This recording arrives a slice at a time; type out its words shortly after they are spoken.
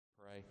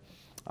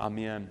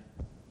Amen.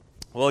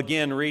 Well,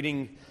 again,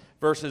 reading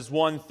verses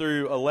 1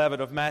 through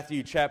 11 of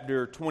Matthew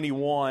chapter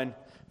 21,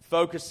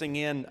 focusing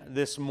in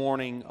this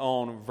morning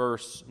on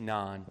verse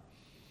 9.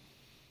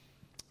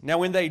 Now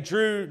when they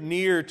drew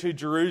near to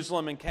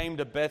Jerusalem and came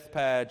to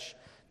Bethphage,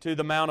 to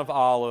the Mount of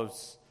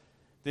Olives,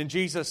 then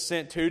Jesus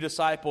sent 2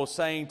 disciples,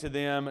 saying to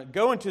them,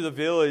 "Go into the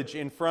village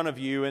in front of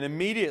you, and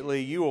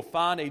immediately you will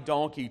find a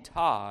donkey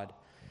tied,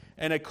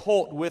 and a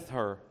colt with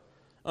her.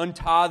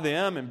 Untie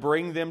them and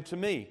bring them to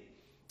me.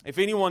 If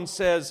anyone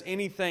says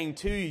anything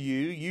to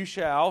you, you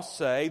shall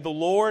say, 'The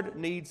Lord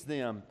needs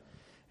them,'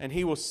 and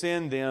He will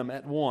send them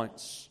at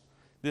once."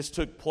 This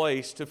took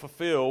place to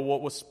fulfill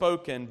what was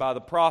spoken by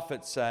the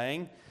prophet,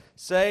 saying,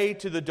 "Say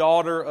to the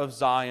daughter of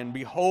Zion,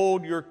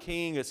 Behold, your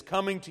king is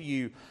coming to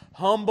you,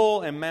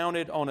 humble and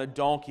mounted on a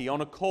donkey,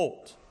 on a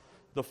colt,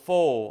 the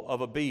foal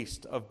of a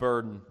beast of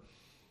burden."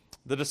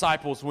 The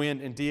disciples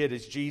went and did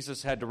as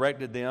Jesus had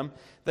directed them.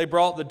 They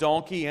brought the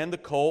donkey and the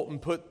colt and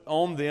put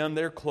on them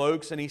their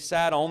cloaks, and He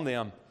sat on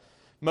them.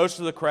 Most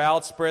of the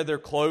crowd spread their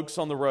cloaks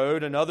on the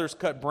road, and others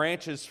cut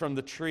branches from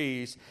the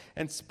trees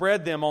and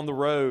spread them on the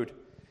road.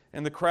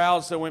 And the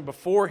crowds that went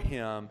before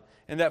Him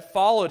and that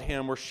followed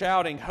Him were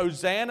shouting,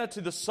 "Hosanna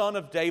to the Son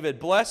of David!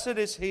 Blessed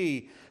is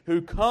He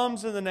who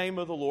comes in the name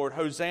of the Lord!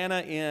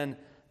 Hosanna in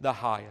the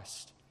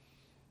highest!"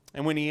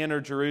 And when He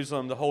entered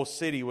Jerusalem, the whole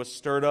city was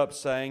stirred up,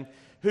 saying,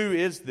 "Who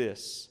is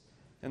this?"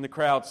 And the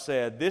crowd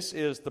said, "This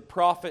is the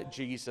prophet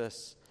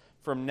Jesus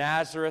from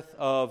Nazareth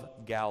of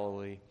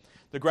Galilee."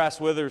 The grass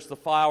withers, the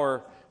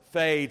flower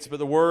fades, but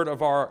the word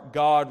of our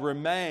God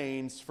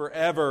remains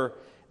forever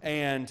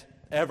and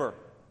ever.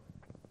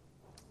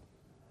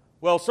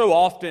 Well, so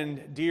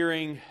often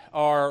during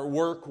our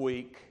work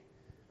week,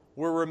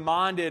 we're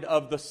reminded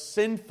of the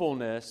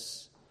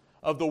sinfulness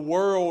of the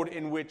world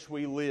in which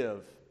we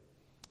live.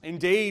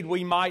 Indeed,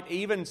 we might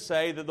even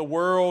say that the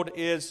world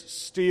is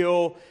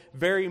still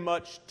very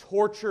much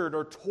tortured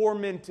or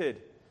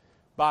tormented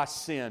by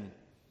sin.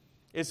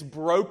 It's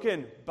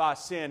broken by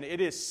sin.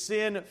 It is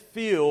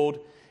sin-filled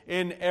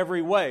in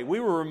every way. We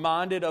were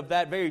reminded of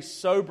that very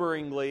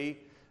soberingly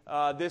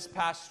this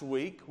past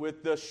week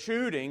with the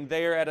shooting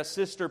there at a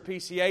sister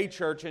PCA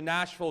church in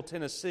Nashville,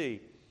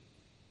 Tennessee.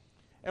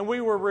 And we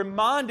were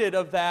reminded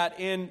of that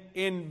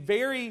in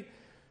very,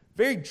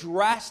 very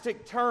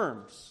drastic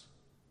terms.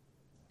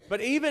 But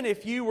even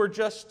if you were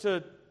just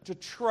to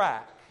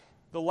track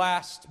the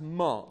last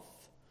month,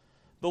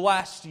 the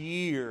last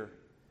year,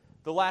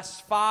 the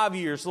last 5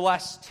 years, the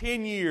last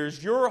 10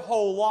 years, your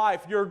whole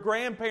life, your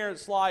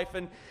grandparents' life,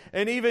 and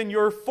even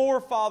your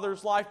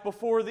forefathers' life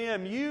before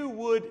them, you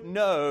would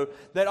know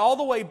that all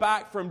the way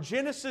back from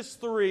Genesis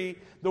 3,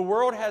 the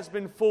world has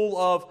been full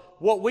of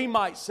what we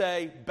might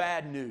say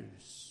bad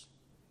news.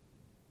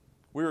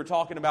 We were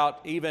talking about,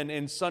 even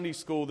in Sunday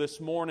school this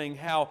morning,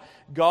 how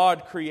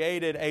God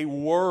created a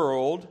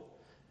world,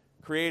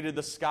 created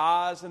the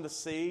skies and the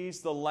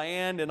seas, the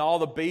land and all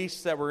the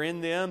beasts that were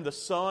in them, the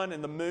sun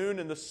and the moon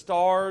and the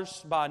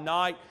stars by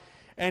night,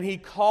 and He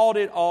called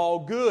it all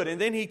good.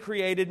 And then He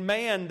created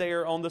man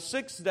there on the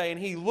 6th day,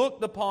 and He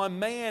looked upon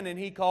man and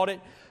He called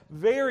it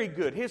very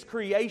good. His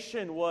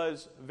creation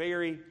was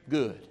very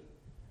good.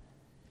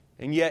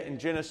 And yet in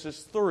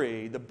Genesis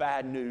 3, the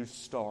bad news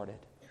started.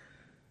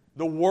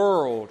 The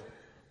world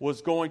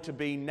was going to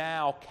be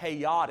now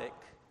chaotic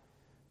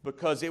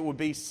because it would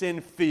be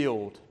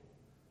sin-filled.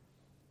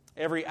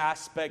 Every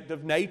aspect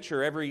of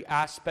nature, every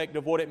aspect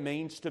of what it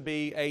means to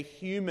be a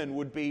human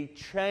would be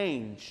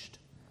changed,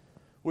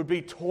 would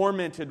be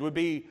tormented, would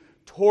be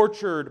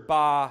tortured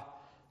by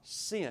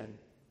sin.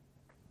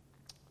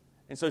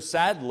 And so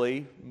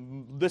sadly,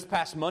 this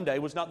past Monday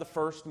was not the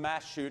first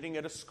mass shooting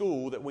at a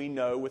school that we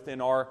know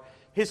within our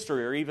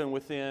history or even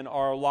within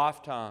our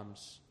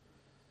lifetimes.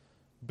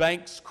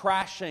 Banks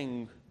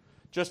crashing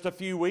just a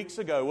few weeks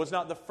ago was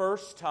not the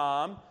first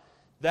time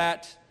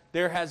that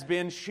there has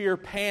been sheer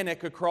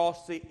panic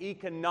across the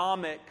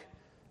economic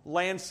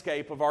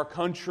landscape of our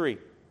country.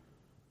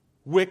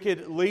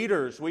 Wicked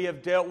leaders. We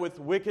have dealt with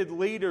wicked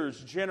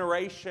leaders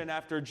generation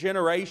after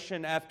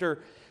generation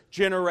after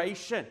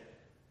generation.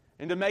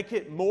 And to make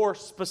it more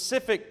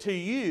specific to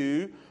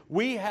you,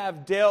 we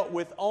have dealt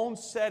with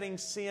own-setting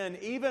sin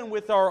even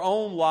with our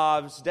own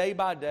lives day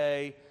by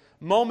day,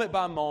 moment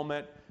by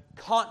moment,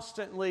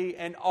 constantly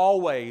and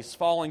always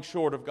falling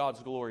short of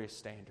God's glorious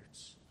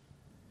standards.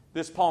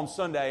 This Palm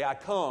Sunday, I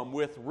come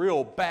with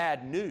real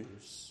bad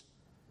news.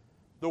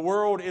 The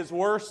world is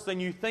worse than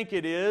you think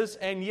it is,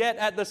 and yet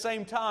at the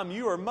same time,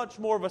 you are much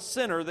more of a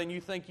sinner than you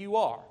think you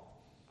are.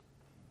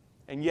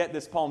 And yet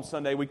this Palm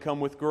Sunday, we come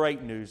with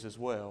great news as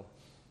well.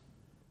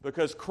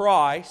 Because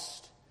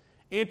Christ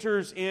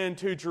enters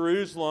into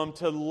Jerusalem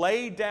to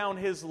lay down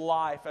His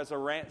life as a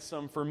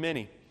ransom for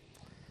many.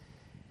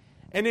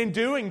 And in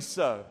doing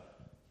so,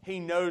 He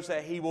knows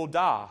that He will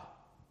die,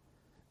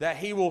 that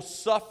He will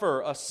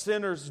suffer a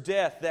sinner's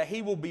death, that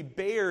He will be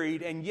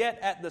buried, and yet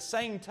at the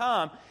same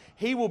time,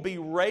 He will be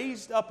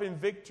raised up in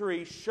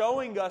victory,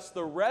 showing us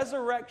the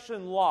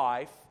resurrection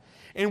life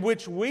in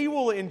which we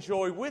will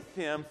enjoy with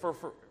Him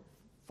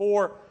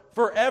for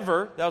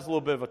forever. That was a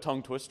little bit of a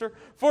tongue twister.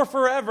 For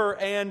forever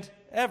and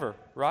ever,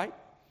 right?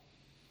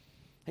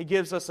 He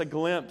gives us a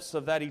glimpse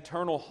of that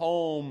eternal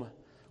home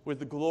with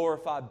the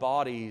glorified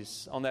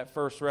bodies on that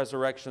first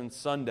Resurrection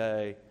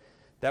Sunday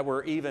that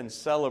we're even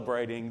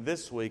celebrating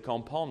this week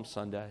on Palm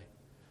Sunday.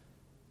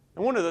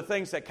 And one of the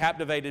things that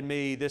captivated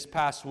me this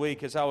past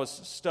week as I was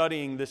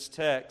studying this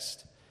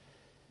text,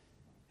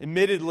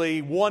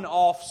 admittedly,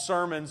 one-off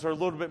sermons are a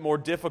little bit more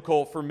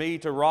difficult for me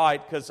to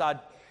write because I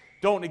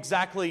don't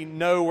exactly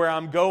know where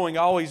I'm going.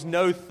 I always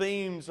know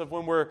themes of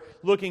when we're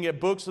looking at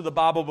books of the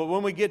Bible, but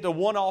when we get to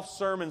one-off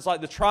sermons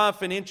like the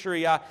Triumphant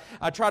Entry, I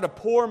try to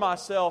pour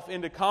myself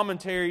into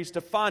commentaries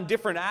to find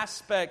different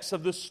aspects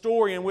of the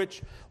story in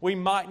which we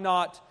might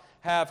not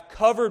have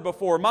covered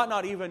before, might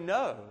not even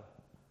know.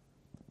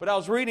 But I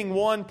was reading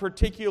one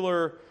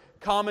particular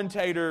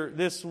commentator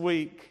this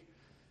week.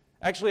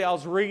 Actually, I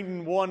was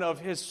reading one of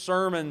his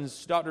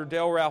sermons, Dr.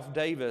 Dale Ralph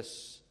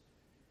Davis,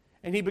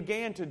 and he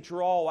began to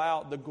draw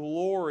out the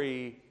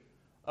glory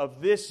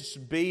of this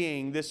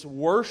being, this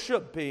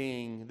worship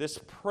being, this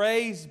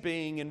praise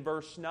being in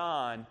verse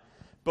 9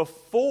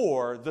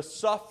 before the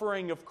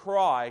suffering of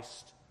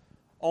Christ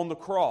on the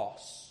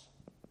cross.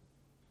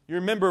 You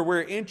remember,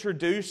 we're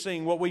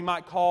introducing what we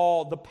might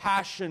call the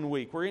Passion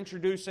Week. We're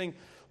introducing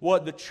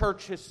what the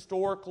church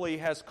historically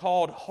has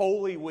called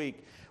Holy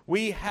Week.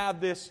 We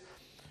have this,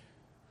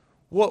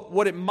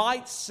 what it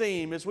might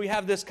seem is we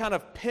have this kind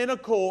of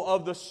pinnacle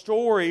of the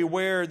story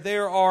where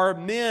there are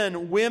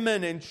men,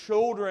 women, and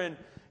children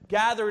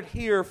gathered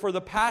here for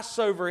the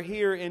Passover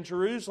here in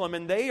Jerusalem,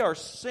 and they are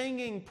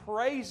singing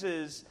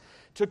praises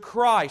to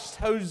Christ.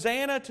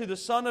 Hosanna to the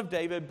Son of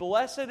David,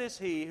 blessed is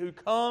He who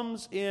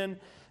comes in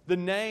the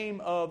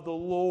name of the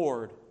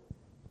Lord.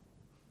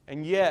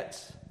 And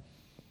yet,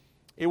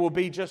 it will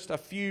be just a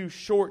few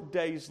short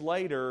days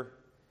later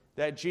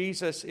that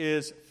Jesus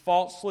is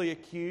falsely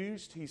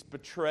accused, He's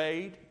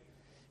betrayed,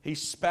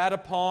 He's spat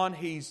upon,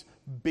 He's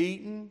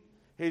beaten,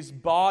 His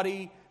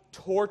body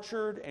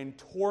tortured and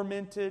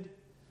tormented,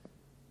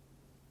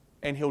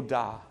 and He'll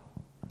die.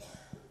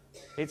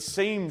 It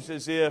seems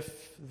as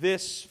if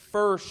this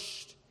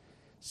first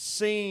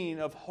scene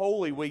of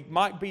Holy Week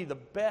might be the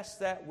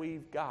best that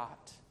we've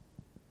got.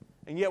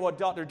 And yet what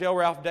Dr. Dale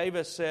Ralph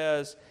Davis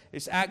says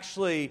is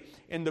actually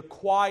in the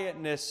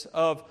quietness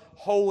of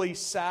Holy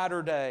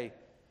Saturday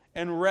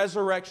and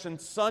Resurrection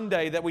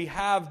Sunday that we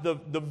have the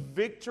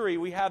victory,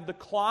 we have the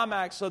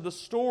climax of the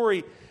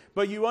story,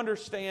 but you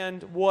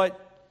understand what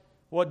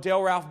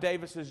Dale Ralph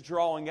Davis is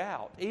drawing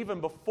out.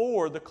 Even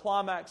before the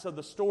climax of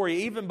the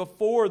story, even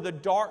before the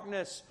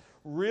darkness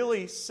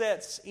really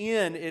sets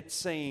in, it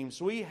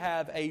seems, we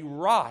have a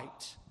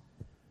right,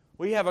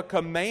 we have a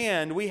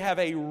command, we have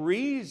a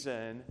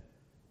reason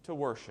to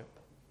worship.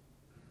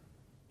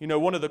 You know,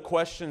 one of the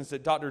questions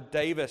that Dr.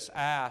 Davis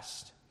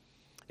asked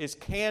is,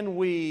 can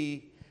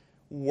we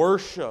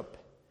worship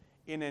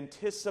in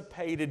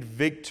anticipated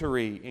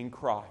victory in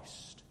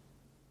Christ?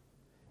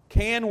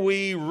 Can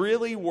we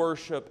really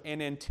worship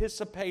in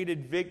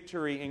anticipated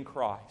victory in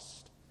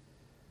Christ?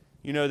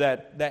 You know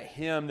that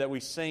hymn that we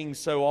sing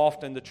so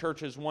often, The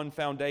Church is One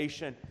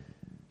Foundation,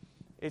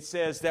 it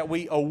says that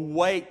we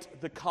await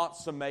the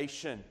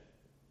consummation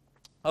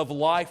of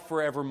life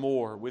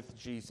forevermore with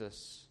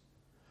Jesus.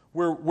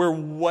 We're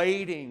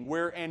waiting,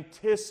 we're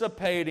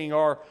anticipating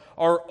our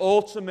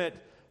ultimate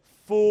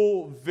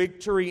full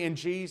victory in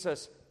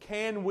Jesus.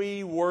 Can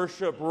we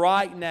worship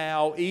right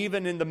now,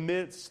 even in the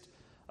midst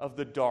of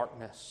the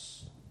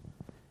darkness?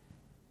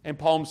 And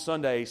Palm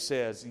Sunday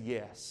says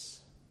yes.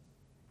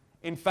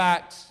 In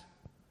fact,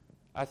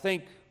 I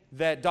think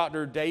that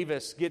Dr.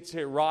 Davis gets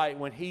it right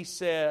when he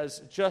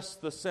says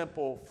just the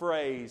simple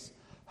phrase,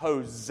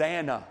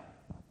 Hosanna.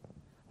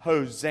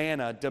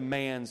 Hosanna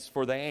demands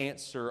for the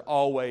answer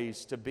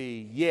always to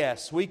be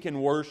yes. We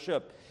can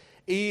worship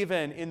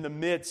even in the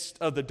midst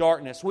of the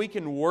darkness. We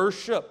can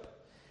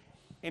worship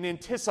in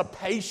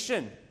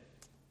anticipation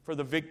for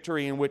the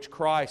victory in which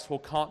Christ will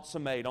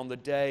consummate on the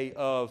day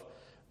of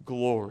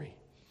glory.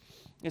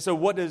 And so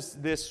what does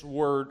this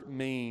word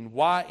mean?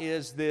 Why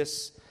is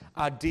this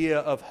idea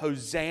of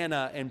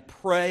Hosanna and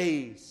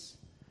praise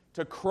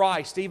to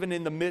Christ, even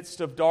in the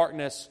midst of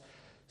darkness,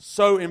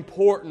 so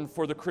important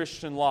for the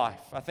Christian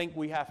life? I think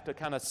we have to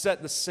kind of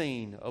set the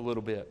scene a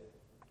little bit.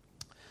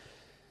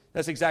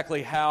 That's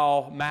exactly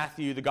how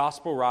Matthew, the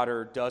gospel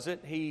writer, does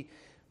it. He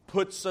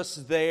puts us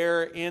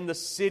there in the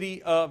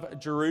city of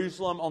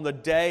Jerusalem on the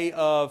day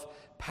of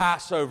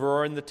Passover,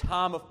 or in the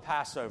time of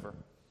Passover.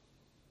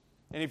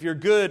 And if you're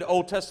good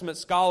Old Testament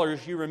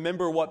scholars, you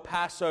remember what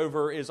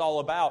Passover is all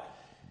about.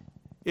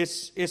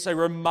 It's a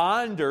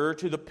reminder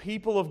to the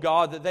people of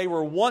God that they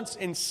were once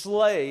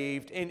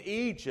enslaved in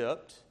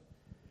Egypt,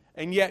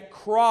 and yet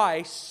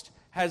Christ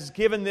has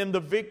given them the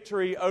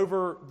victory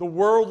over the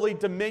worldly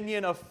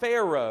dominion of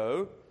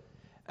Pharaoh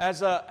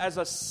as a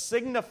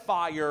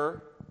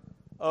signifier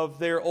of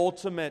their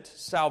ultimate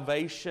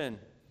salvation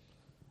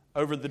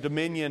over the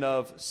dominion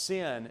of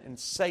sin and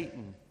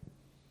Satan.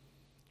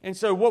 And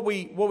so what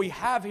we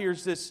have here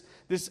is this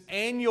this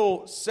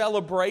annual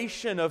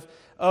celebration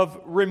of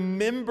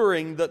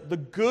remembering the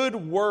good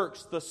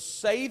works, the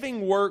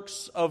saving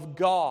works of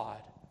God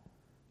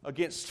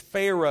against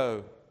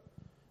Pharaoh,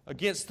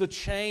 against the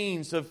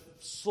chains of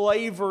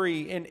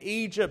slavery in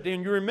Egypt.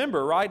 And you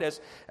remember, right,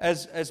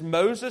 as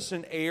Moses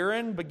and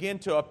Aaron begin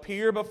to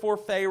appear before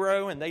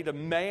Pharaoh and they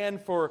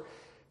demand for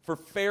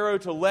Pharaoh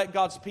to let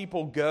God's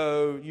people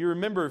go, you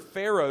remember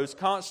Pharaoh's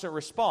constant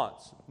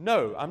response: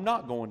 no, I'm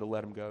not going to let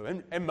them go.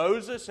 And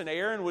Moses and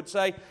Aaron would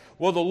say,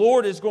 well, the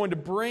Lord is going to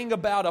bring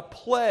about a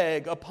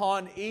plague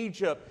upon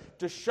Egypt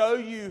to show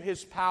you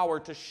His power,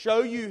 to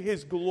show you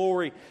His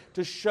glory,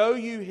 to show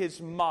you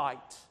His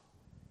might.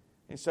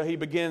 And so He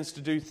begins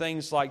to do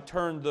things like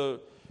turn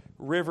the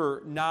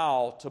river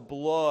Nile to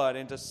blood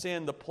and to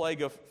send the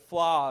plague of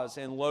flies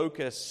and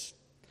locusts,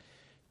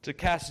 to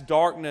cast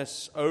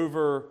darkness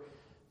over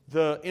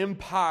the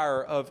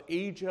empire of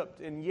Egypt.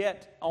 And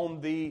yet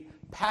on the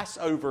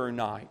Passover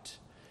night,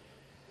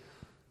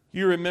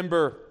 you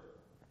remember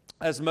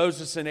as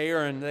Moses and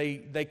Aaron,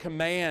 they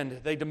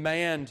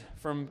demand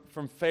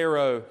from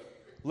Pharaoh,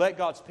 let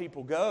God's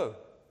people go.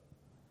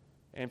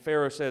 And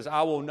Pharaoh says,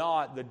 I will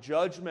not. The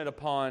judgment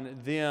upon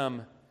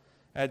them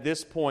at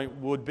this point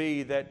would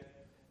be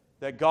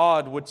that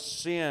God would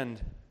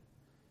send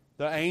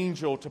the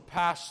angel to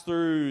pass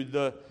through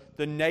the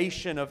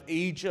nation of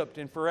Egypt,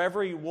 and for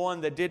everyone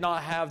that did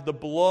not have the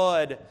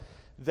blood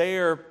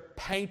there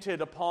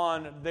painted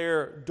upon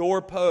their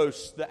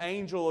doorposts, the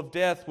angel of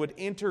death would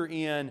enter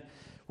in,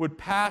 would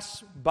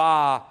pass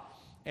by,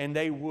 and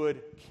they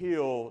would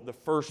kill the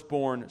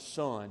firstborn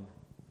son.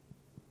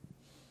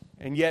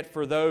 And yet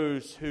for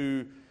those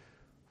who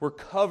were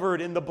covered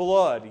in the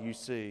blood, you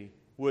see,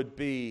 would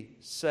be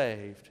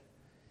saved.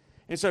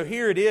 And so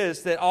here it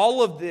is that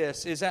all of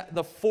this is at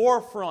the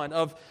forefront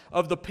of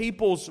the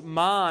people's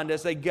mind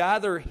as they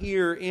gather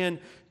here in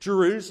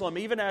Jerusalem.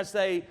 Even as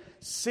they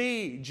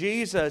see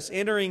Jesus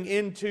entering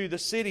into the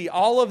city,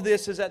 all of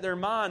this is at their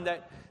mind,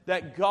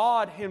 that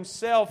God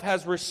Himself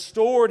has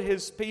restored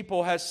His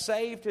people, has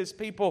saved His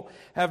people,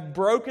 have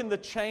broken the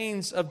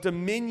chains of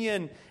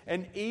dominion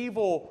and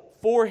evil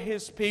for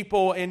His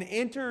people, and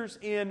enters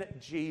in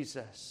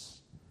Jesus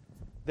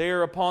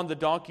there upon the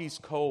donkey's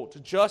colt,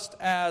 just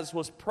as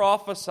was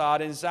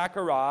prophesied in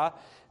Zechariah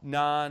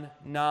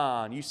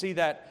 9:9. You see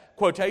that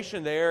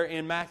quotation there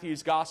in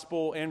Matthew's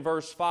Gospel in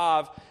verse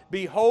 5.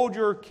 Behold,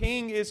 your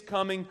king is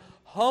coming,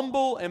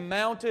 humble and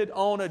mounted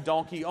on a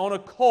donkey, on a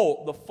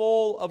colt, the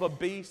foal of a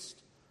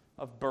beast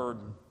of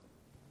burden.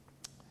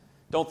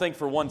 Don't think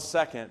for one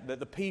second that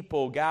the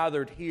people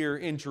gathered here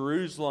in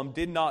Jerusalem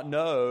did not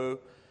know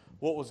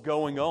what was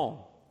going on.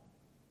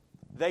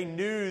 They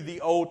knew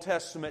the Old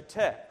Testament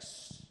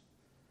texts.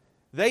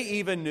 They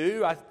even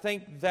knew, I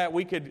think that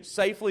we could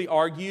safely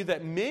argue,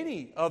 that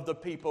many of the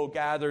people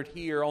gathered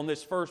here on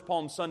this first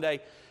Palm Sunday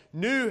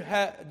knew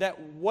that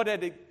what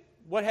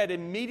had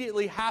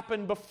immediately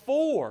happened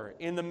before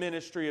in the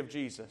ministry of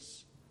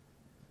Jesus.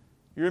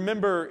 You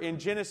remember in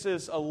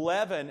Genesis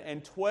 11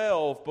 and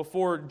 12,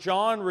 before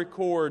John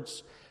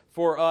records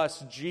for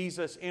us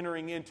Jesus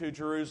entering into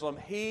Jerusalem,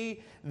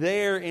 he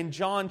there in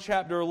John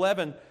chapter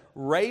 11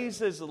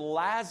 raises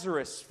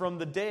Lazarus from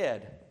the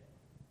dead.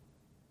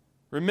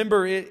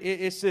 Remember,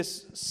 it's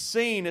this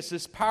scene, it's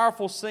this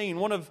powerful scene,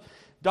 one of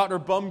Dr.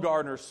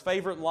 Baumgartner's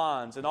favorite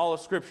lines in all of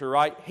Scripture,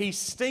 right? He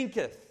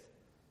stinketh.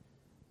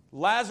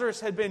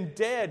 Lazarus had been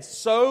dead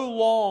so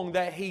long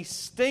that he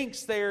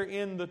stinks there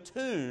in the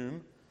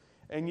tomb,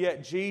 and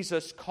yet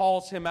Jesus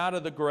calls him out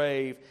of the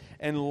grave,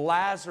 and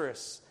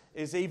Lazarus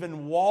is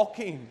even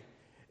walking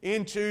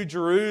into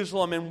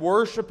Jerusalem and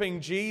worshiping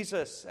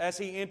Jesus as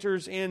he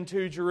enters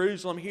into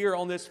Jerusalem here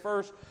on this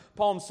first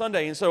Palm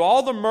Sunday. And so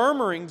all the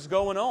murmuring's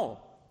going on.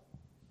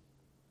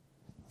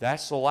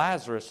 That's the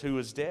Lazarus who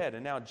was dead,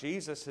 and now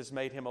Jesus has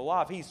made him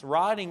alive. He's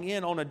riding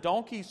in on a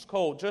donkey's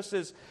colt, just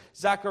as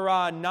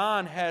Zechariah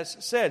 9 has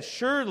said.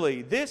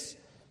 Surely this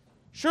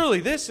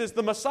is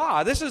the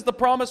Messiah. This is the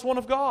promised one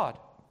of God.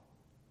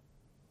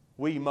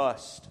 We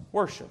must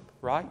worship,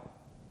 right?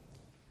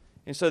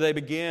 And so they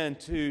begin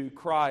to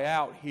cry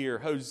out here,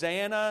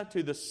 Hosanna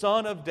to the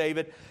Son of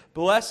David.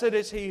 Blessed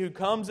is He who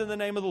comes in the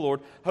name of the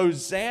Lord.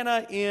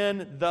 Hosanna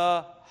in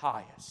the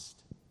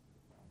highest.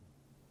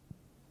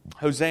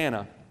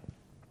 Hosanna.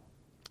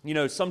 You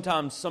know,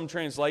 sometimes some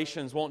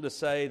translations want to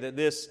say that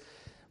this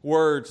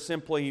word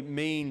simply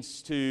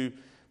means to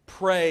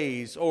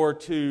praise or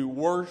to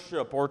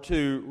worship or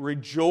to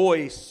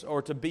rejoice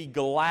or to be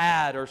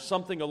glad or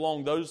something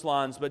along those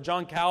lines. But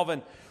John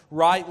Calvin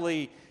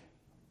rightly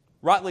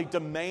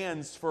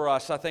demands for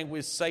us, I think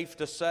it's safe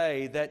to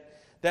say,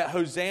 that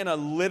Hosanna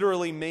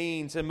literally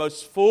means and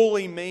most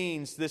fully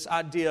means this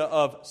idea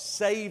of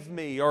save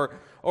me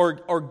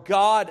or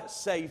God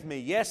save me.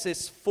 Yes,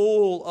 it's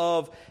full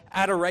of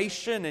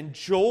adoration and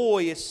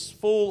joy. It's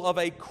full of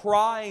a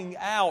crying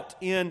out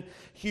in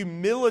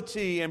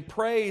humility and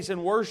praise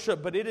and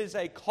worship, but it is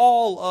a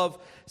call of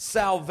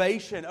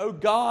salvation. Oh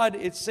God,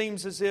 it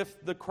seems as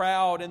if the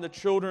crowd and the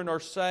children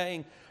are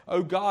saying,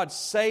 oh God,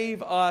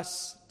 save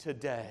us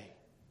today.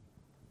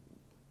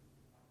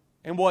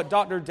 And what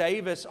Dr.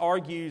 Davis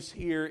argues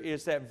here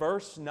is that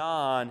verse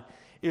 9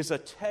 is a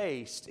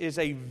taste, is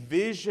a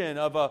vision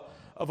of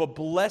a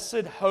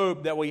blessed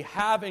hope that we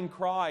have in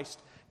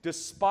Christ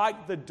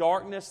despite the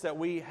darkness that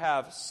we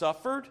have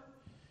suffered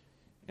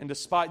and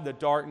despite the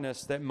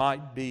darkness that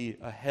might be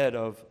ahead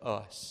of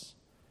us.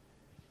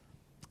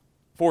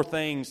 4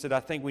 things that I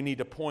think we need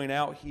to point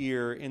out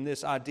here in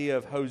this idea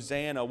of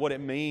Hosanna, what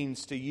it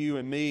means to you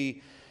and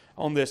me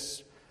on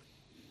this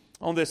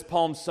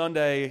Palm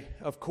Sunday,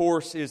 of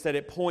course, is that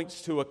it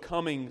points to a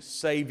coming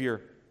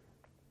Savior.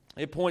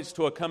 It points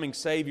to a coming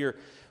Savior.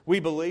 We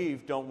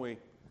believe, don't we,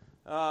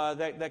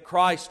 that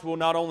Christ will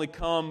not only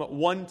come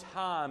one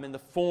time in the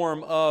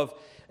form of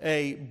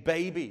a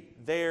baby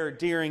there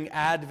during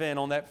Advent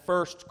on that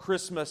first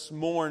Christmas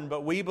morn,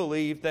 but we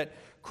believe that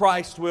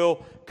Christ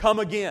will come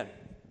again,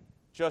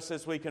 just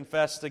as we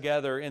confess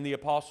together in the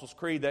Apostles'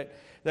 Creed,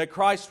 that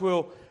Christ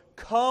will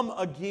come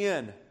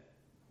again,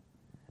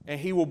 and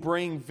He will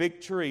bring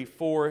victory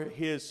for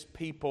His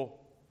people.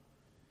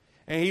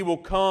 And He will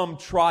come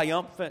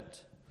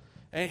triumphant,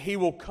 and He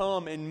will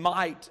come in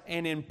might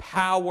and in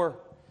power.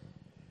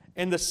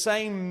 And the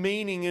same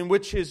meaning in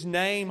which His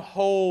name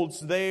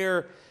holds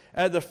there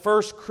at the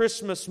first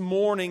Christmas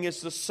morning is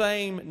the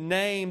same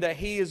name that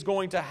He is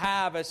going to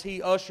have as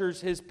He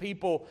ushers His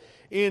people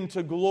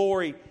into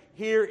glory.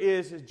 Here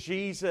is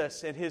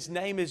Jesus, and His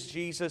name is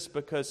Jesus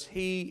because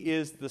He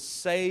is the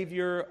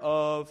Savior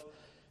of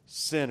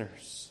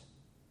sinners.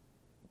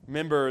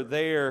 Remember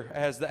there,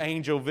 as the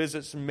angel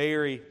visits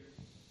Mary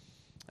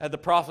at the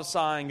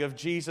prophesying of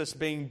Jesus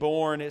being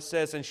born, it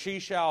says, "And she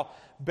shall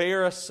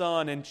bear a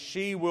son, and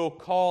she will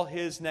call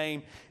His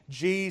name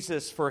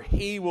Jesus, for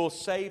He will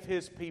save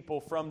His people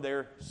from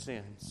their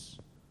sins."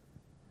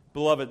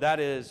 Beloved, that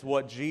is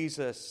what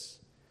Jesus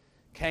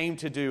came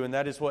to do, and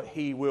that is what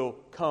He will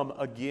come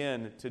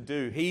again to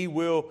do. He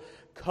will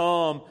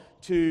come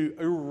to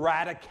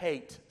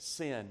eradicate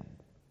sin.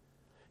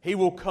 He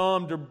will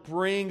come to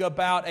bring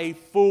about a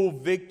full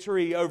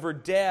victory over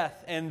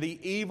death and the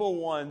evil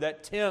one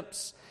that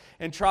tempts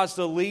and tries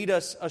to lead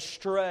us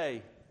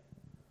astray.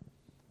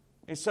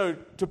 And so,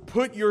 to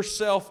put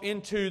yourself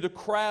into the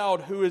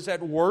crowd who is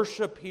at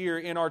worship here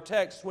in our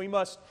text, we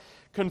must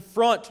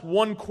confront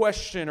one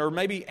question, or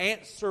maybe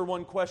answer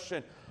one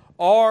question.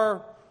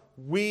 Are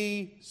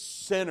we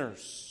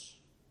sinners?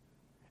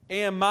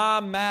 Am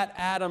I, Matt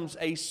Adams,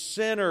 a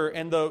sinner?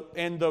 And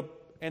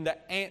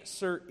the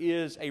answer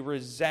is a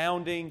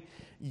resounding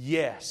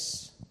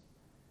yes.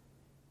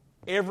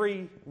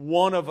 Every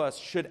one of us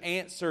should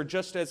answer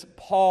just as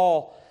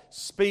Paul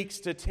speaks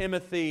to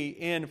Timothy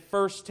in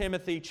 1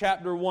 Timothy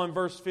chapter 1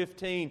 verse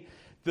 15.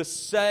 The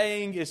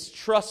saying is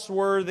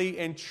trustworthy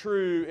and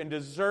true and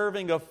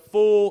deserving of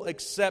full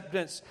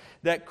acceptance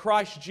that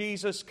Christ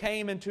Jesus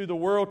came into the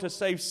world to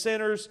save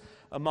sinners,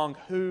 among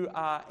whom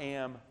I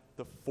am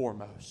the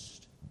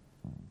foremost.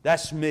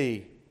 That's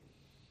me.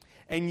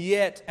 And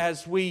yet,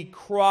 as we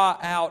cry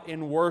out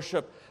in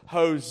worship,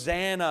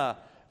 Hosanna,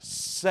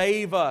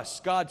 save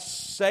us, God,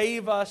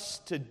 save us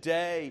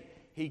today,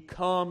 He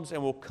comes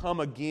and will come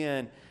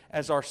again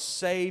as our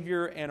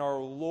Savior and our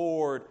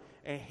Lord,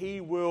 and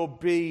He will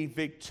be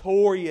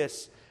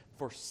victorious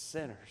for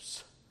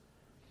sinners.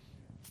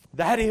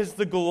 That is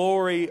the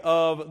glory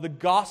of the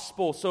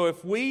gospel. So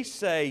if we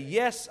say,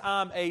 yes,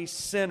 I'm a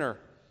sinner,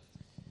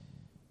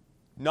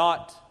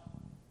 not,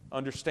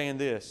 understand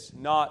this,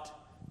 not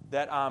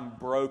that I'm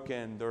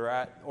broken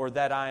or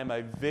that I am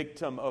a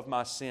victim of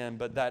my sin,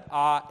 but that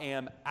I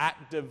am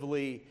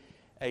actively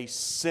a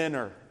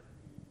sinner.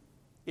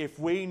 If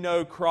we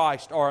know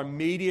Christ, our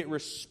immediate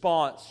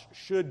response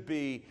should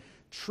be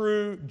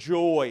true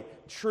joy,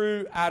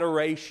 true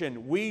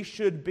adoration. We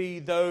should be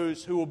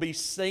those who will be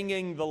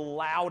singing the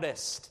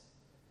loudest,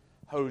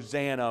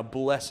 Hosanna,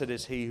 blessed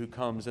is He who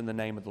comes in the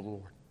name of the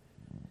Lord.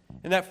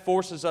 And that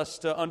forces us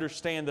to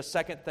understand the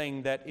second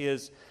thing that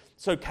is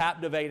so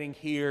captivating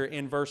here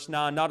in verse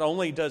 9. Not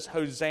only does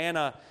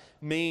Hosanna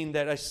mean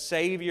that a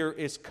Savior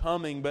is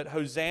coming, but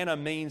Hosanna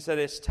means that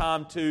it's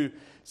time to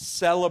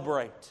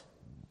celebrate.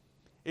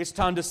 It's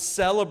time to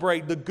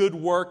celebrate the good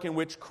work in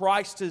which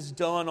Christ has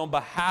done on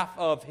behalf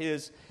of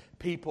His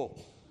people.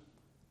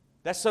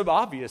 That's so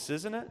obvious,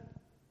 isn't it?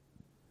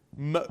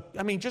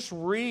 I mean, just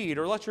read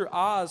or let your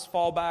eyes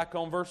fall back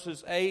on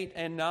verses 8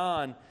 and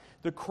 9.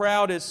 The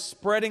crowd is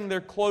spreading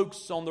their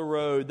cloaks on the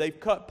road. They've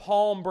cut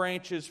palm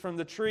branches from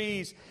the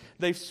trees.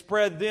 They've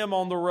spread them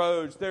on the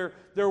roads.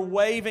 They're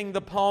waving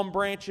the palm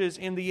branches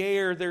in the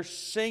air. They're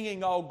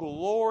singing, "All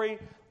glory,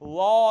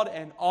 laud,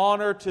 and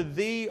honor to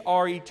Thee,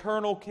 our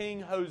eternal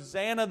King,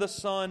 Hosanna, the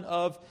Son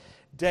of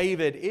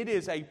David." It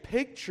is a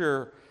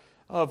picture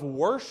of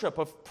worship,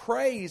 of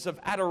praise, of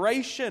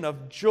adoration,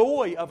 of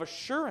joy, of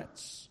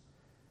assurance.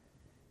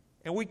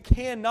 And we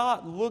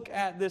cannot look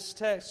at this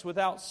text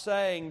without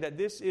saying that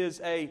this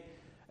is a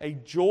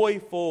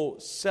joyful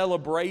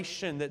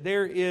celebration, that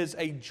there is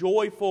a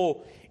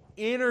joyful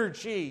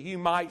energy, you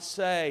might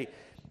say,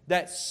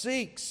 that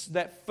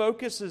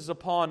focuses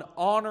upon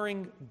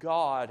honoring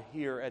God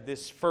here at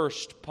this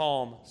first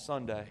Palm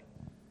Sunday.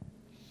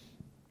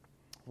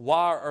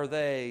 Why are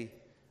they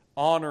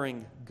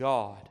honoring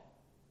God?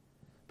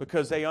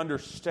 Because they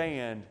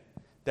understand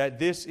that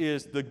this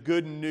is the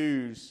good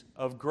news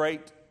of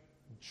great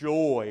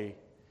joy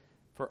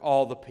for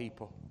all the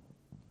people.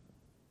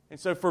 And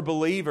so for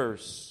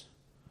believers,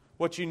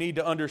 what you need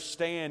to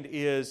understand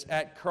is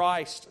at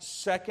Christ's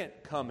second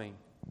coming,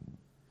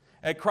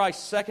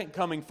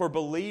 for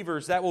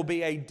believers, that will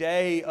be a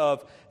day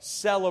of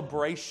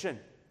celebration.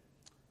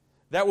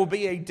 That will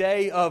be a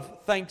day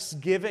of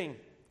thanksgiving.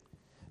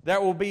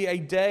 That will be a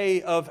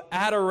day of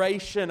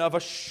adoration, of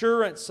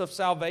assurance of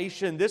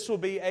salvation. This will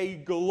be a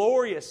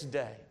glorious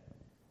day.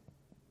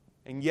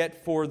 And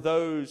yet for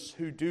those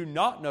who do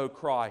not know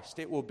Christ,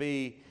 it will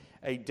be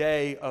a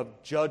day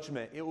of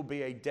judgment. It will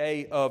be a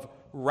day of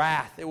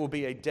wrath. It will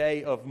be a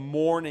day of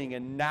mourning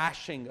and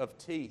gnashing of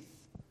teeth.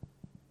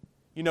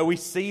 You know, we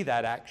see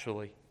that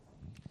actually.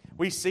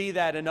 We see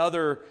that in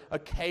other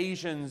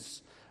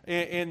occasions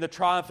in the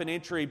triumphant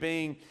entry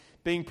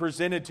being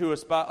presented to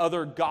us by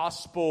other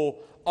gospel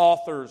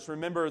authors.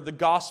 Remember, the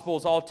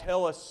Gospels all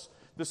tell us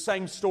the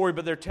same story,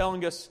 but they're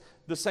telling us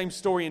the same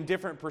story in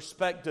different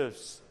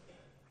perspectives.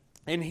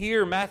 And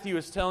here Matthew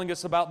is telling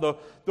us about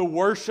the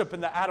worship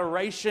and the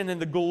adoration and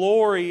the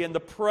glory and the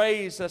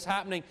praise that's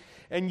happening.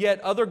 And yet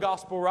other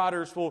gospel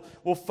writers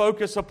will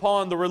focus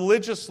upon the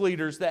religious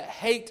leaders that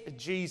hate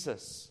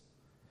Jesus,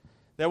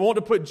 that want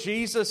to put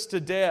Jesus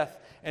to death.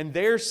 And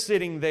they're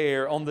sitting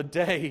there on the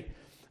day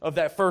of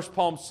that first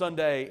Palm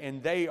Sunday,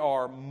 and they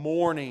are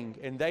mourning,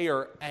 and they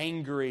are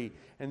angry,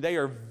 and they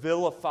are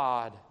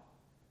vilified,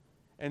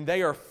 and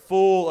they are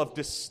full of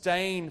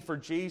disdain for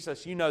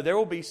Jesus. You know, there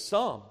will be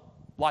some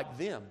like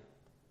them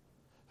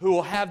who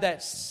will have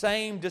that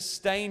same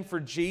disdain for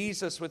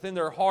Jesus within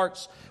their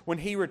hearts when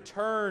He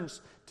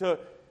returns to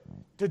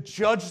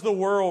judge the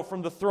world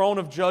from the throne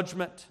of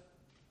judgment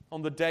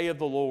on the day of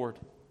the Lord.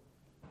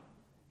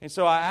 And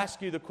so I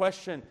ask you the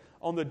question,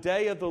 on the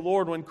day of the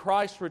Lord, when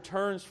Christ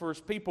returns for His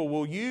people,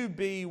 will you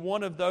be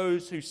one of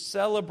those who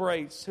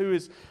celebrates, who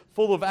is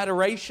full of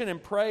adoration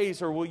and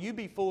praise, or will you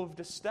be full of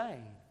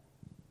disdain?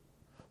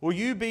 Will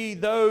you be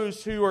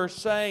those who are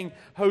saying,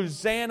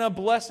 Hosanna,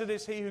 blessed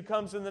is He who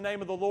comes in the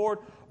name of the Lord,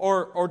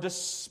 or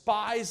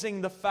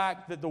despising the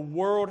fact that the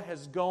world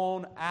has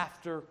gone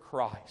after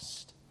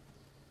Christ?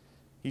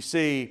 You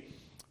see,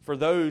 for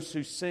those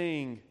who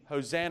sing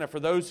Hosanna, for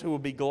those who will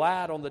be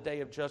glad on the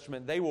day of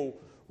judgment, they will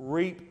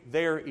reap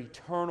their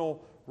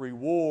eternal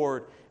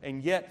reward.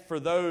 And yet for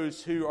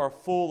those who are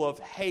full of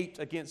hate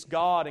against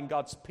God and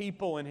God's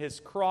people and His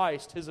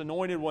Christ, His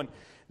anointed one,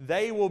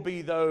 they will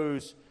be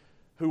those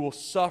who will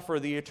suffer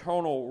the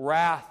eternal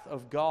wrath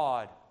of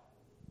God.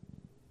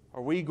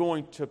 Are we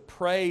going to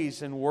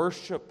praise and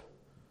worship,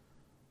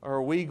 or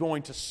are we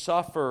going to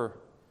suffer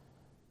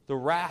the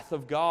wrath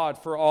of God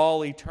for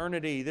all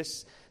eternity?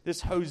 This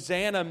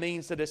Hosanna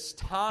means that it's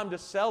time to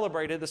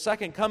celebrate it. The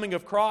second coming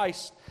of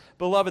Christ,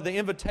 beloved, the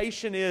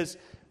invitation is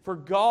for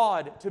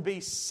God to be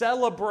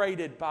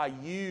celebrated by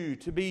you,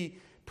 to be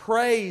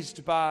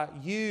praised by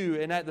you,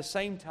 and at the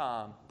same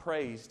time,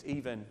 praised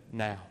even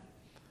now.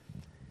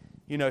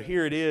 You know,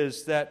 here it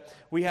is that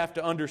we have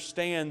to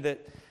understand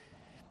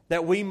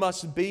that we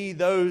must be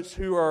those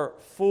who are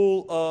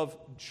full of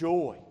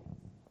joy.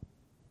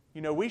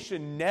 You know, we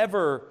should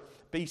never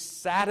be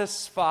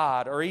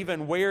satisfied or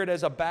even wear it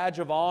as a badge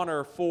of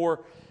honor for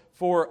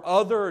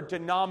other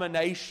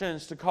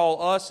denominations to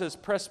call us as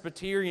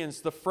Presbyterians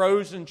the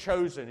frozen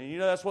chosen. And you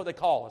know that's what they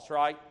call us,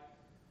 right?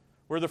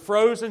 We're the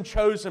frozen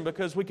chosen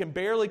because we can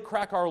barely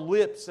crack our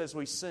lips as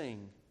we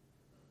sing.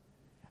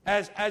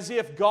 As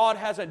if God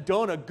hasn't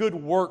done a good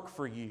work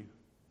for you.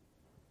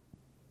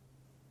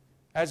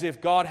 As if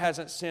God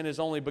hasn't sent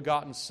His only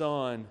begotten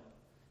Son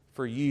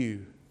for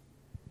you.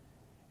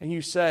 And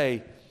you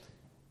say,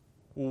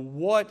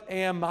 what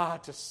am I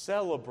to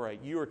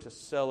celebrate? You are to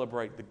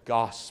celebrate the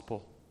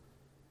gospel.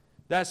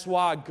 That's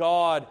why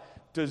God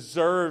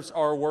deserves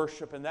our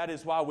worship, and that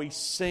is why we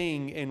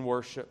sing in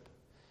worship.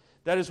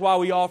 That is why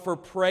we offer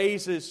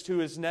praises to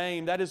His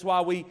name. That is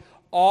why we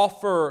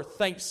offer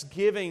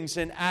thanksgivings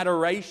and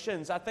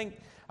adorations. I think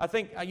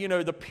you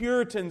know, the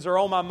Puritans are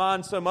on my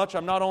mind so much.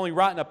 I'm not only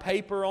writing a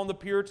paper on the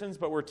Puritans,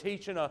 but we're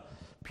teaching a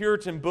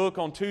Puritan book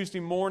on Tuesday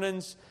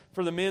mornings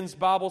for the men's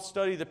Bible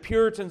study. The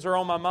Puritans are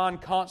on my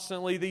mind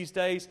constantly these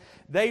days.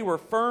 They were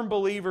firm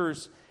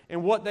believers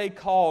in what they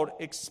called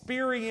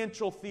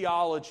experiential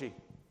theology.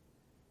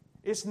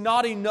 It's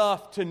not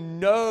enough to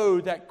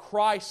know that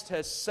Christ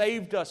has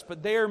saved us,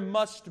 but there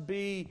must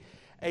be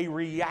a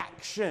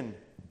reaction,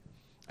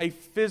 a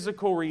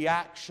physical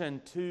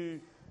reaction to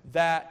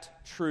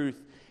that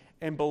truth.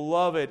 And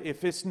beloved,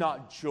 if it's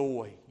not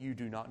joy, you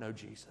do not know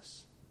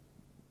Jesus.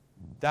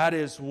 That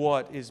is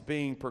what is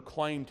being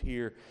proclaimed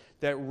here.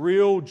 That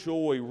real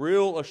joy,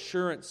 real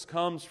assurance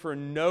comes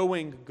from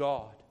knowing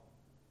God.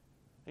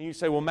 And you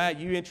say, well, Matt,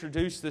 you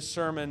introduced this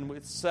sermon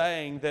with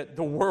saying that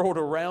the world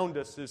around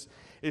us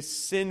is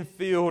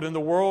sin-filled and the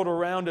world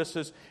around us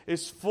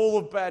is full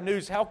of bad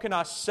news. How can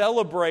I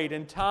celebrate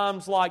in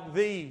times like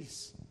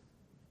these?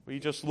 Well, you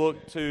just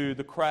look to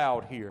the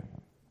crowd here.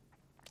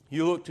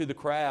 You look to the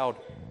crowd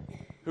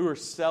who are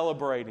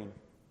celebrating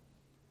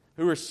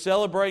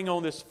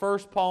on this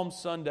first Palm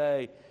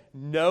Sunday,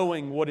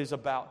 knowing what is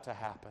about to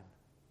happen.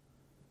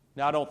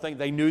 Now, I don't think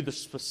they knew the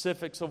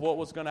specifics of what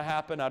was going to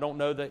happen. I don't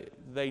know that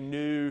they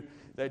knew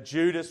that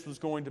Judas was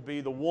going to be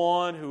the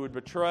one who would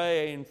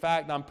betray. In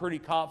fact, I'm pretty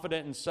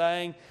confident in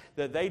saying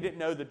that they didn't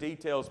know the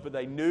details, but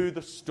they knew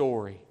the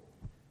story,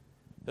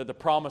 that the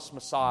promised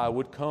Messiah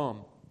would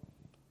come,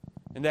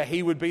 and that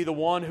He would be the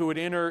one who would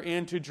enter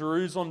into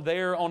Jerusalem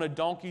there on a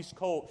donkey's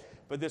colt.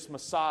 But this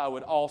Messiah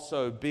would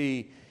also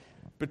be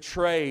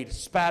betrayed,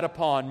 spat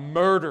upon,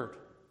 murdered,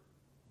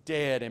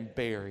 dead, and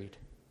buried.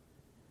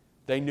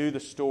 They knew the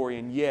story,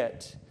 and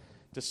yet,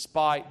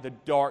 despite the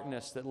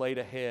darkness that laid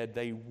ahead,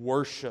 they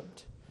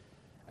worshiped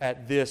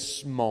at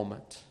this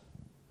moment.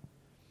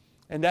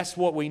 And that's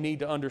what we need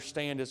to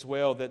understand as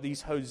well, that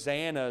these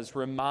hosannas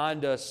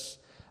remind us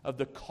of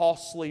the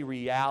costly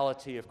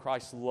reality of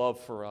Christ's love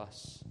for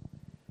us.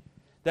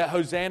 That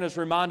hosannas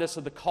remind us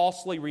of the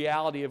costly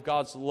reality of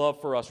God's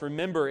love for us.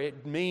 Remember,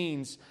 it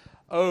means,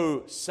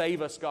 oh,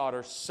 save us, God,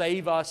 or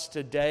save us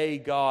today,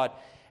 God.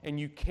 And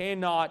you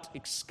cannot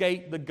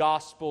escape the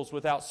Gospels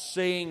without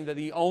seeing that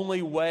the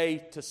only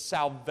way to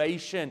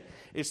salvation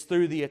is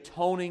through the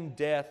atoning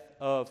death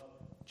of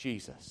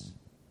Jesus.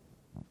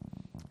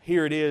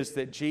 Here it is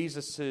that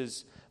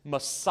Jesus'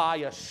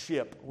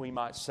 Messiahship, we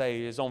might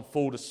say, is on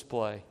full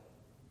display.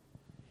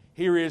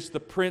 Here is the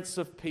Prince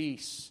of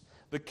Peace,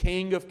 the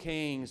King of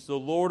Kings, the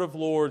Lord of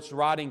Lords,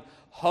 riding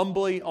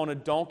humbly on a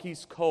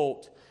donkey's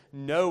colt,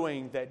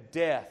 knowing that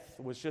death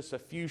was just a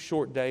few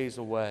short days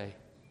away.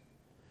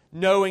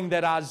 Knowing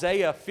that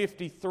Isaiah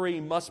 53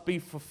 must be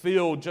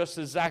fulfilled just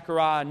as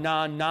Zechariah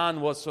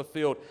 9:9 was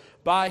fulfilled.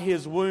 By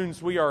His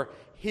wounds we are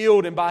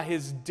healed, and by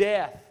His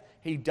death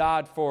He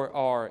died for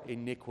our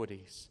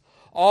iniquities.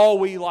 All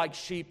we like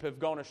sheep have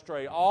gone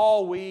astray.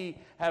 All we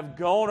have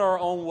gone our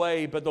own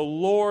way, but the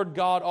Lord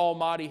God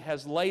Almighty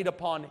has laid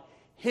upon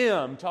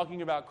Him,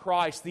 talking about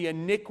Christ, the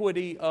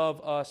iniquity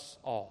of us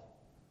all.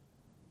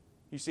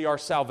 You see, our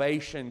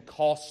salvation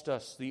cost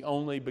us the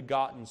only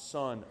begotten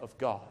Son of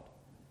God.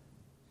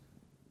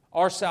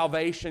 Our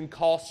salvation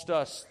cost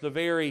us the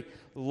very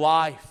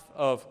life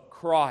of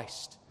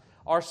Christ.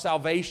 Our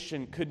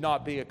salvation could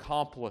not be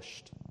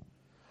accomplished.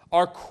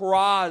 Our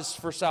cries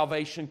for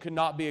salvation could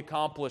not be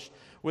accomplished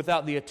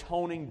without the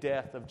atoning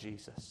death of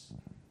Jesus.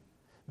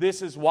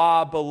 This is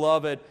why,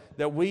 beloved,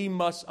 that we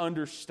must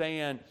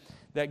understand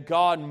that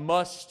God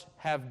must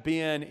have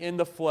been in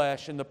the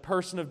flesh, in the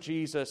person of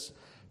Jesus,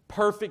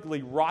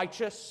 perfectly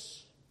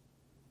righteous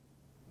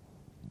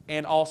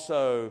and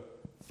also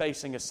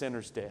facing a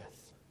sinner's death.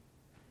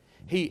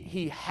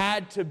 He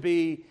had to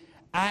be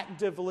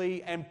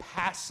actively and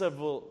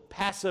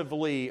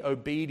passively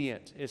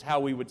obedient, is how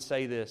we would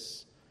say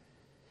this.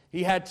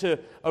 He had to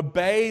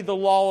obey the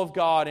law of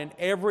God in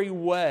every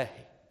way.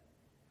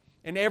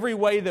 In every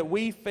way that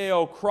we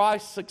fail,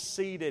 Christ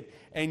succeeded,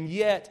 and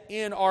yet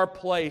in our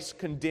place,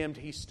 condemned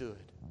He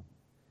stood.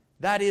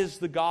 That is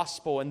the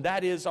gospel, and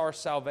that is our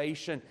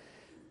salvation.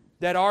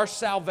 That our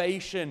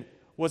salvation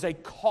was a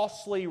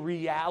costly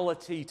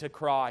reality to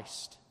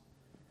Christ.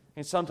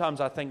 And sometimes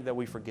I think that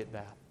we forget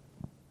that.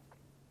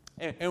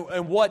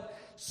 And what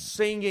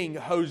singing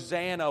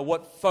Hosanna,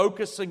 what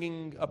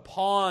focusing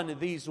upon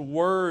these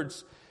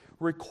words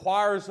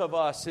requires of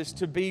us is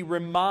to be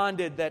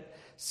reminded that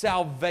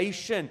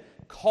salvation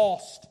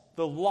cost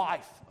the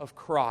life of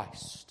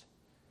Christ.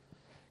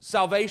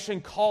 Salvation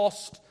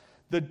cost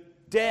the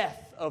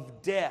death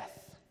of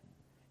death.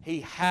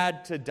 He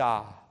had to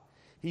die.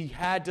 He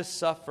had to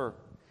suffer.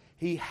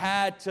 He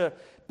had to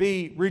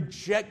be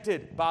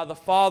rejected by the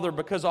Father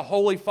because a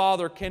holy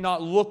Father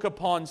cannot look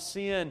upon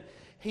sin.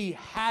 He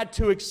had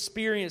to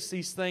experience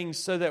these things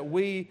so that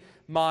we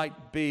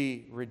might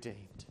be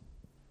redeemed.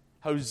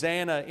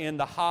 Hosanna in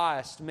the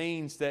highest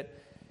means that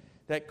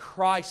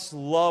Christ's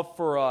love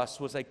for us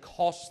was a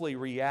costly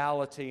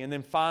reality. And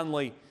then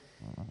finally,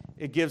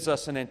 it gives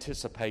us an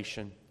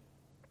anticipation.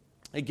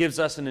 It gives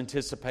us an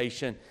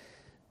anticipation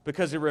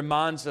because it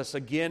reminds us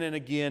again and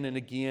again and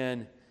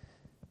again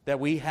that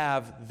we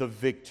have the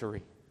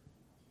victory.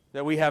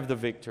 That we have the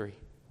victory.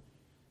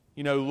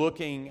 You know,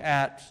 looking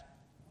at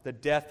the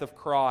death of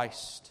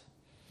Christ,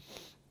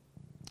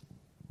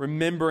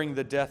 remembering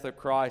the death of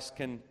Christ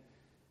can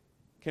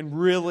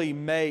really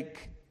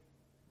make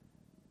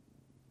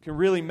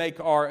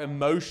our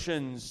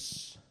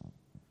emotions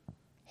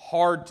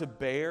hard to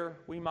bear,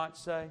 we might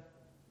say.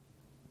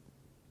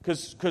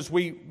 Because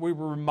we were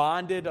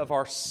reminded of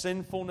our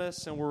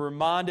sinfulness, and we're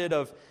reminded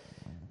of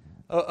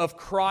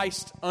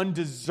Christ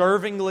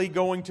undeservingly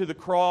going to the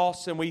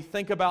cross, and we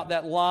think about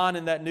that line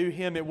in that new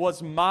hymn, it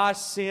was my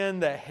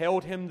sin that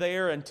held Him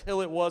there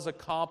until it was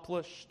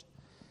accomplished.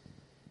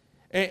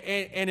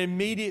 And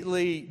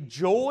immediately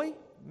joy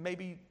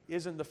maybe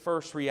isn't the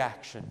first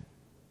reaction.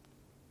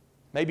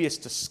 Maybe it's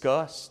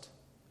disgust.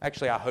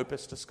 Actually, I hope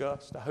it's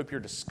disgust. I hope you're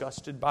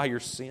disgusted by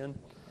your sin.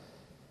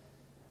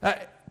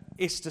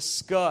 It's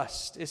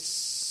disgust. It's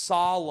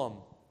solemn.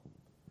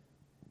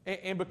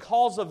 And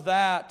because of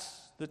that,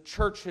 the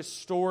church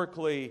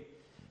historically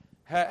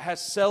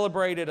has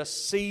celebrated a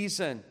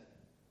season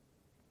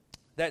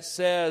that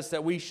says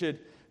that we should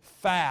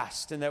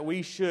fast and that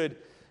we should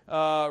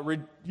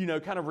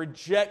kind of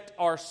reject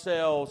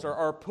ourselves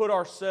or put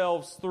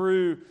ourselves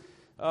through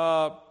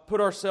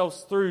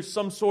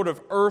some sort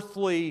of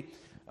earthly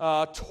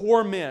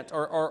torment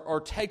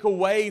or take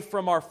away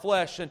from our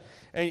flesh.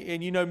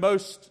 And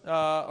most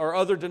or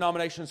other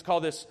denominations call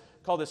this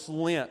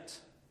Lent.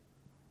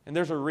 And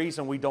there's a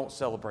reason we don't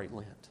celebrate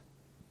Lent.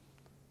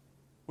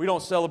 We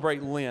don't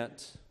celebrate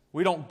Lent.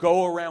 We don't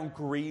go around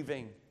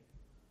grieving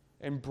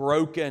and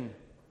broken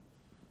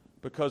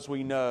because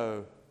we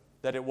know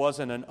that it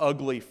wasn't an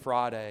ugly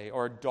Friday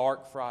or a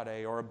dark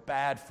Friday or a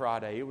bad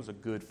Friday. It was a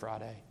good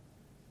Friday.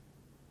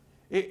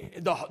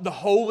 The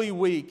Holy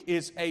Week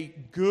is a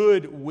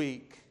good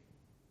week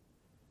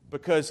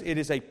because it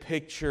is a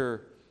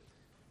picture.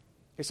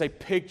 It's a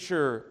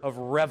picture of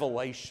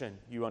revelation,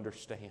 you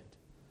understand.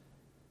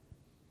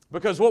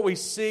 Because what we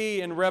see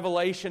in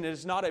Revelation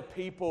is not a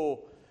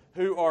people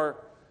who are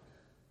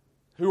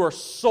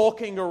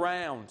sulking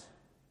around,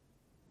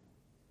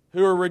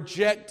 who are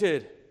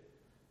rejected,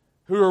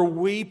 who are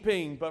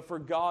weeping, but for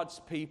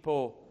God's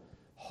people,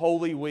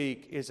 Holy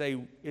Week is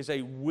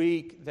a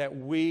week that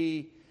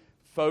we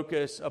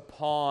focus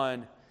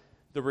upon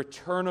the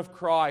return of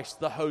Christ,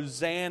 the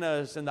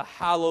hosannas and the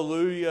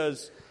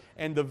hallelujahs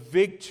and the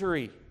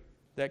victory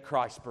that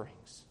Christ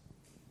brings.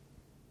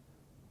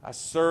 I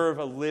serve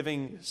a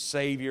living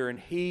Savior, and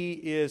He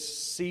is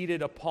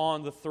seated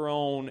upon the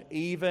throne.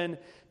 Even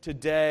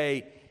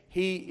today,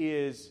 He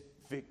is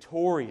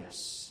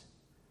victorious.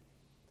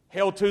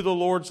 Hail to the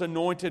Lord's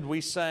anointed, we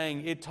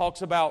sang. It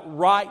talks about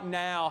right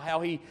now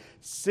how He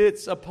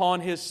sits upon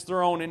His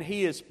throne, and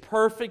He is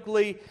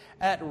perfectly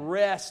at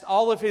rest,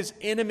 all of His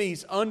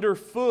enemies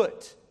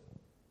underfoot.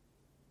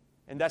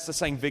 And that's the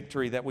same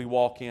victory that we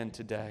walk in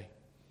today.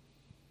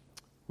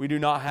 We do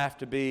not have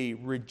to be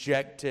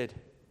rejected.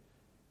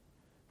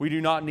 We do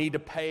not need to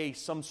pay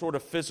some sort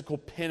of physical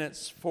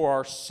penance for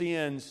our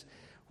sins.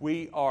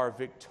 We are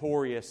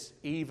victorious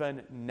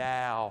even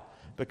now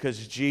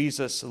because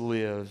Jesus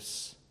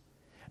lives,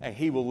 and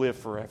He will live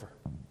forever.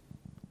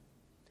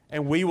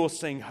 And we will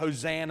sing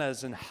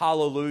hosannas and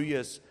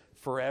hallelujahs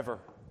forever.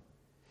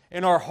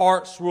 And our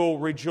hearts will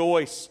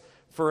rejoice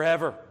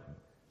forever.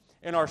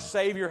 And our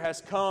Savior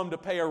has come to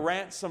pay a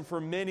ransom for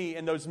many,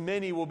 and those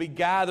many will be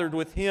gathered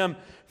with Him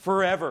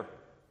forever.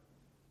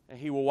 And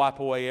He will wipe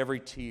away every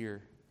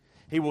tear.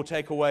 He will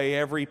take away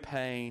every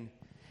pain.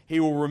 He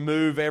will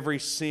remove every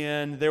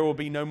sin. There will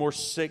be no more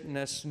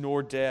sickness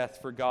nor death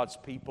for God's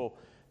people.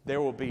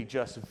 There will be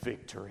just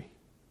victory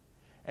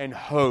and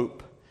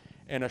hope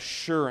and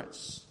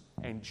assurance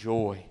and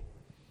joy.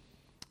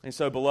 And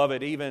so,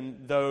 beloved, even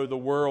though the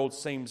world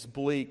seems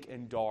bleak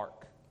and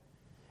dark,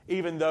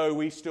 even though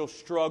we still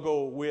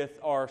struggle with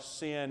our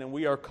sin and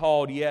we are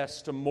called,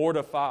 yes, to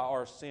mortify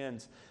our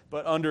sins,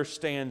 but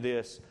understand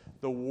this,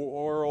 the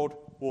world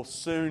will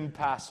soon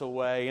pass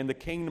away and the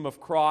kingdom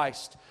of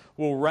Christ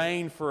will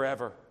reign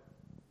forever.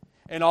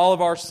 And all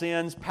of our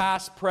sins,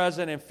 past,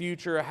 present, and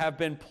future, have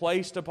been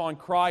placed upon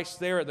Christ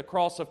there at the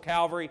cross of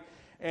Calvary,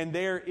 and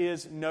there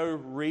is no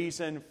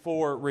reason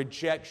for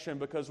rejection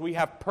because we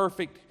have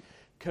perfect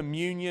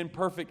communion,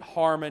 perfect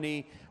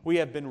harmony. We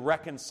have been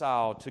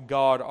reconciled to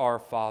God our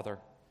Father.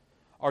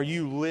 Are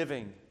you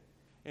living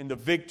in the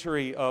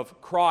victory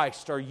of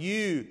Christ? Are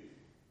you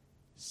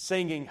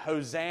singing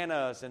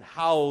hosannas and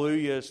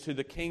hallelujahs to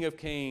the King of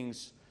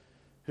Kings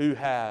who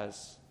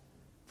has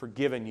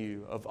forgiven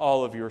you of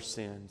all of your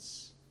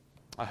sins?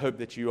 I hope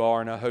that you are,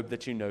 and I hope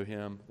that you know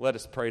Him. Let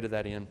us pray to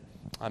that end.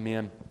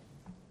 Amen.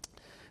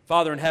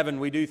 Father in heaven,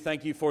 we do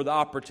thank You for the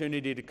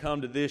opportunity to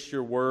come to this,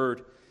 Your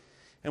Word.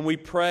 And we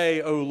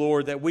pray, O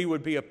Lord, that we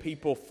would be a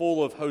people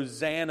full of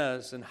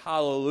hosannas and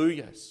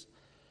hallelujahs.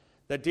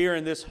 That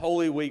during this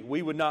Holy Week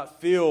we would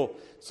not feel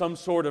some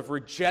sort of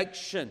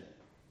rejection,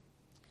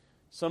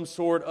 some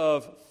sort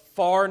of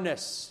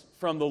farness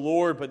from the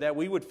Lord, but that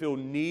we would feel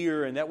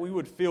near and that we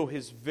would feel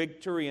His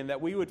victory and that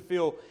we would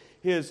feel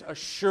His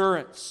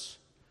assurance.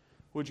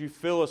 Would You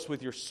fill us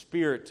with Your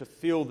Spirit to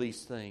feel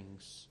these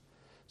things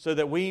so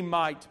that we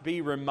might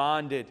be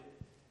reminded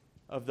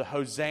of the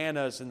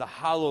hosannas and the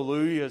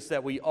hallelujahs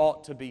that we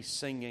ought to be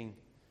singing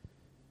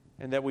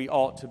and that we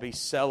ought to be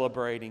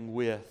celebrating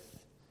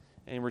with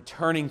and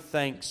returning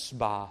thanks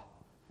by.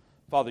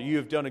 Father, You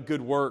have done a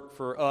good work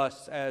for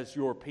us as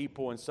Your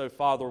people, and so,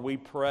 Father, we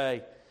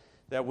pray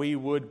that we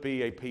would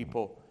be a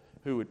people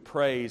who would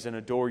praise and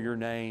adore Your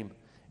name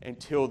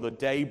until the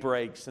day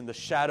breaks and the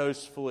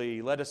shadows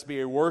flee. Let us be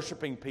a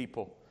worshiping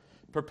people,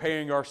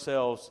 preparing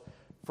ourselves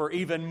for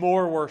even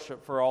more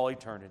worship for all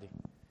eternity.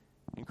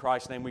 In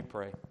Christ's name we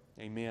pray.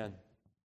 Amen.